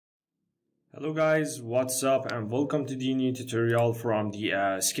Hello guys, what's up and welcome to the new tutorial from the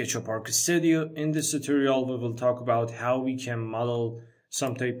SketchUpArchStudio. In this tutorial we will talk about how we can model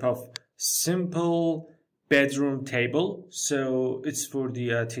some type of simple bedroom table. So it's for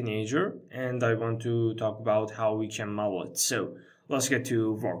the teenager and I want to talk about how we can model it. So let's get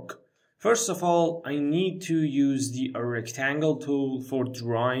to work. First of all, I need to use the rectangle tool for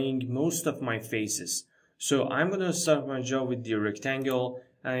drawing most of my faces. So I'm going to start my job with the rectangle.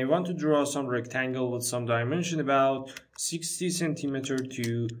 And I want to draw some rectangle with some dimension about 60 centimeter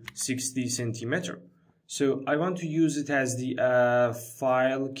to 60 centimeter. So I want to use it as the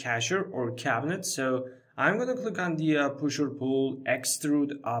file cacher or cabinet. So I'm going to click on the push or pull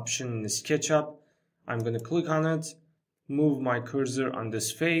extrude option in SketchUp. I'm going to click on it, move my cursor on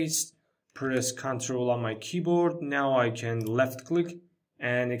this face, press Ctrl on my keyboard. Now I can left click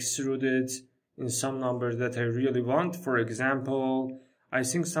and extrude it in some number that I really want. For example, I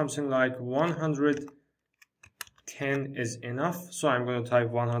think something like 110 is enough. So I'm going to type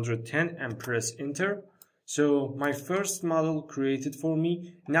 110 and press enter. So my first model created for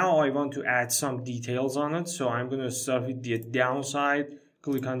me. Now I want to add some details on it. So I'm going to start with the downside.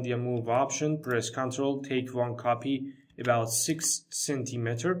 Click on the move option, press Ctrl, take one copy about 6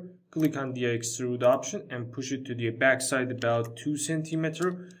 centimeter. Click on the extrude option and push it to the back side about 2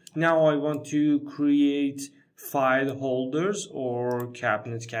 centimeter. Now I want to create file holders or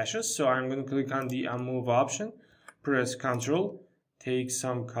cabinet caches. So I'm going to click on the move option, press Ctrl, take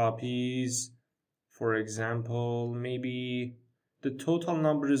some copies. For example, maybe the total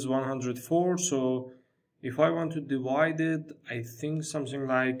number is 104. So if I want to divide it, I think something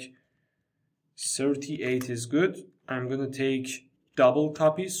like 38 is good. I'm going to take double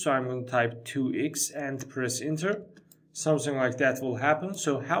copies. So I'm going to type 2x and press enter. Something like that will happen.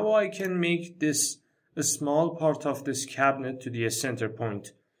 So how I can make this a small part of this cabinet to the center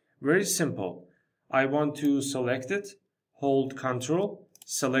point? Very simple. I want to select it, hold Ctrl,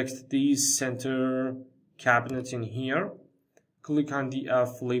 select the center cabinet in here, click on the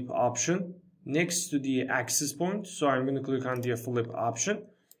flip option next to the axis point. So I'm going to click on the flip option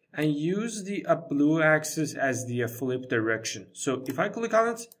and use the blue axis as the flip direction. So if I click on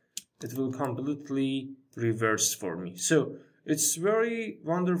it, it will completely reverse for me. So it's very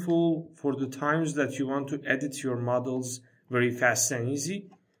wonderful for the times that you want to edit your models very fast and easy.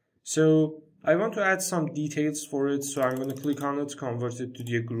 So I want to add some details for it. So I'm going to click on it, convert it to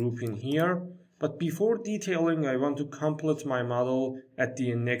the group in here. But before detailing, I want to complete my model at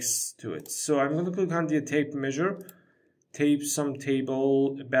the next to it. So I'm going to click on the tape measure, tape some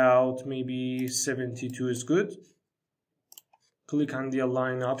table about maybe 72 is good. Click on the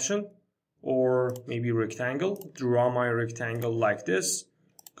align option, or maybe rectangle, draw my rectangle like this,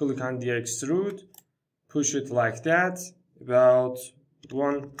 click on the extrude, push it like that, about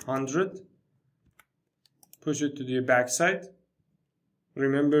 100, push it to the back side.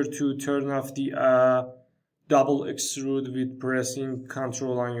 Remember to turn off the double extrude with pressing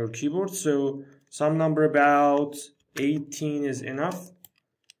Ctrl on your keyboard. So some number about 18 is enough.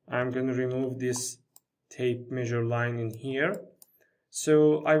 I'm going to remove this tape measure line in here.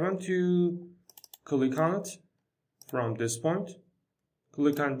 So I want to click on it from this point,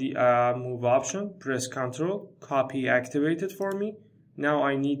 click on the move option, press Ctrl, copy activated for me. Now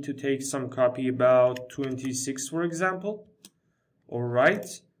I need to take some copy about 26, for example.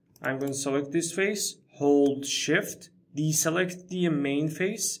 Alright, I'm going to select this face, hold shift, deselect the main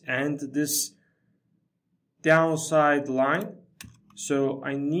face and this downside line. So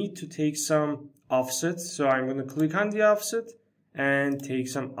I need to take some offset. So I'm going to click on the offset and take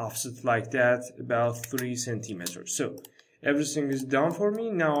some offset like that, about 3 centimeters. So everything is done for me.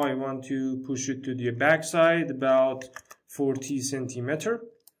 Now I want to push it to the back side about 40 centimeter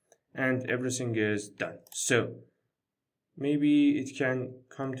and everything is done. So maybe it can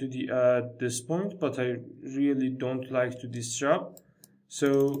come to the this point, but I really don't like to disrupt.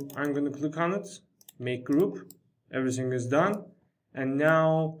 So I'm going to click on it, make group, everything is done. And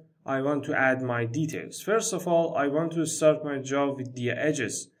now I want to add my details. First of all, I want to start my job with the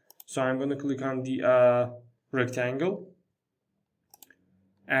edges. So I'm going to click on the rectangle,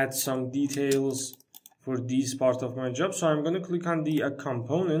 add some details for this part of my job. So I'm going to click on the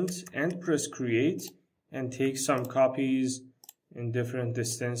component and press create and take some copies in different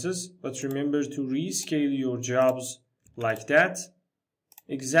distances. But remember to rescale your jobs like that.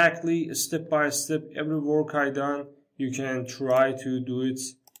 Exactly, step by step, every work I done, you can try to do it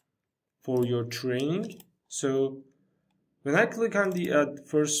for your training. So when I click on the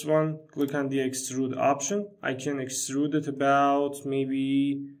first one, click on the extrude option, I can extrude it about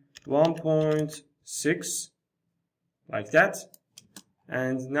maybe 1.6 like that.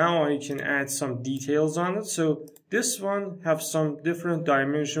 And now I can add some details on it. So this one have some different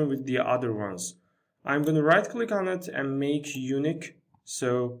dimension with the other ones. I'm going to right click on it and make unique.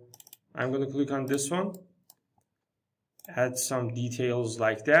 So I'm going to click on this one, add some details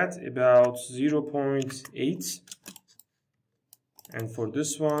like that, about 0.8. And for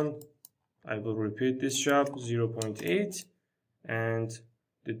this one, I will repeat this job, 0.8, and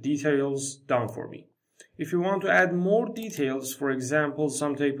the details done for me. If you want to add more details, for example,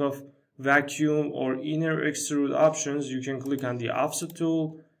 some type of vacuum or inner extrude options, you can click on the offset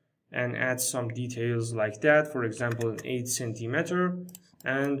tool and add some details like that. For example, an 8 centimeter,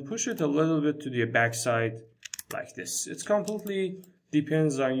 and push it a little bit to the backside like this. It completely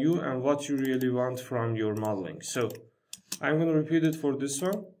depends on you and what you really want from your modeling. So I'm going to repeat it for this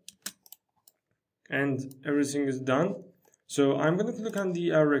one, and everything is done. So I'm going to click on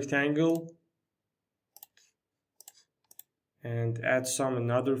the rectangle and add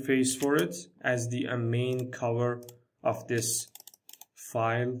another face for it as the main cover of this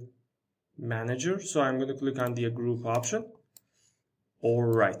file manager. So I'm going to click on the group option.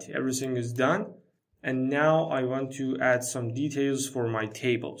 Alright, everything is done. And now I want to add some details for my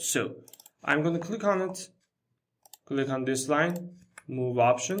table. So I'm going to click on it, click on this line, move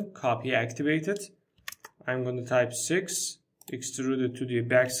option, copy activated. I'm going to type 6, extrude it to the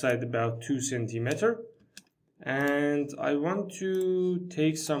backside about 2 centimeter. And I want to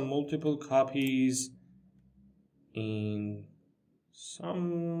take some multiple copies in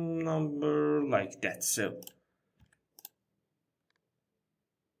some number like that. So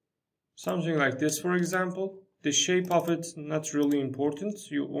something like this, for example. The shape of it, not really important.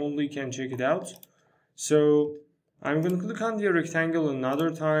 You only can check it out. So I'm going to click on the rectangle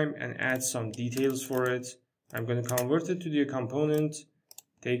another time and add some details for it. I'm going to convert it to the component,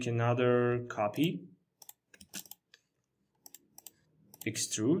 take another copy,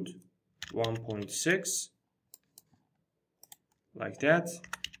 extrude 1.6 like that,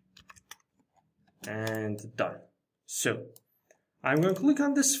 and done. So I'm going to click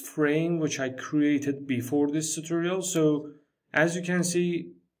on this frame which I created before this tutorial. So as you can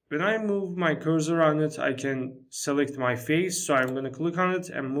see, when I move my cursor on it, I can select my face. So I'm going to click on it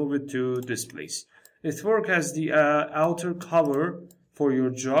and move it to this place. It works as the outer cover for your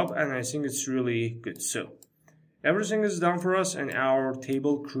job, and I think it's really good. So everything is done for us and our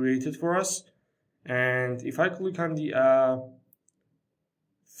table created for us. And if I click on the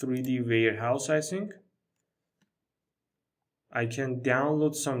 3D warehouse, I think I can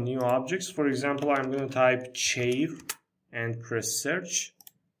download some new objects. For example, I'm going to type chair and press search.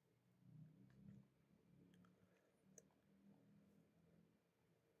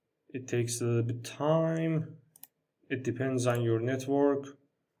 It takes a little bit time. It depends on your network.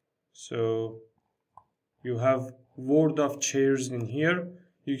 So you have word of chairs in here.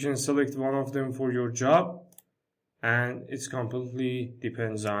 You can select one of them for your job, and it completely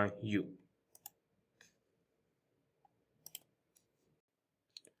depends on you.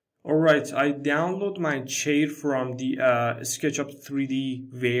 Alright, I download my chair from the SketchUp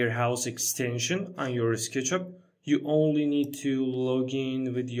 3D warehouse extension on your SketchUp. You only need to log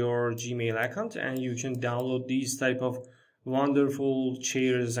in with your Gmail account and you can download these type of wonderful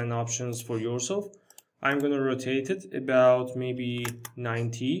chairs and options for yourself. I'm going to rotate it about maybe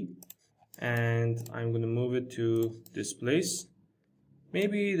 90 and I'm going to move it to this place.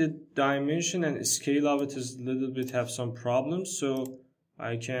 Maybe the dimension and scale of it is a little bit have some problems, so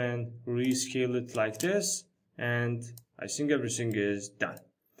I can rescale it like this, and I think everything is done.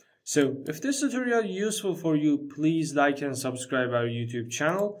 So if this tutorial is useful for you, please like and subscribe our YouTube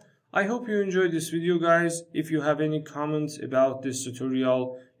channel. I hope you enjoyed this video, guys. If you have any comments about this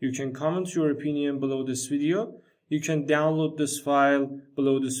tutorial, you can comment your opinion below this video. You can download this file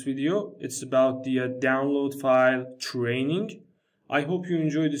below this video. It's about the download file training. I hope you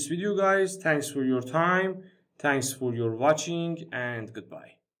enjoyed this video, guys. Thanks for your time. Thanks for your watching, and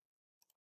goodbye.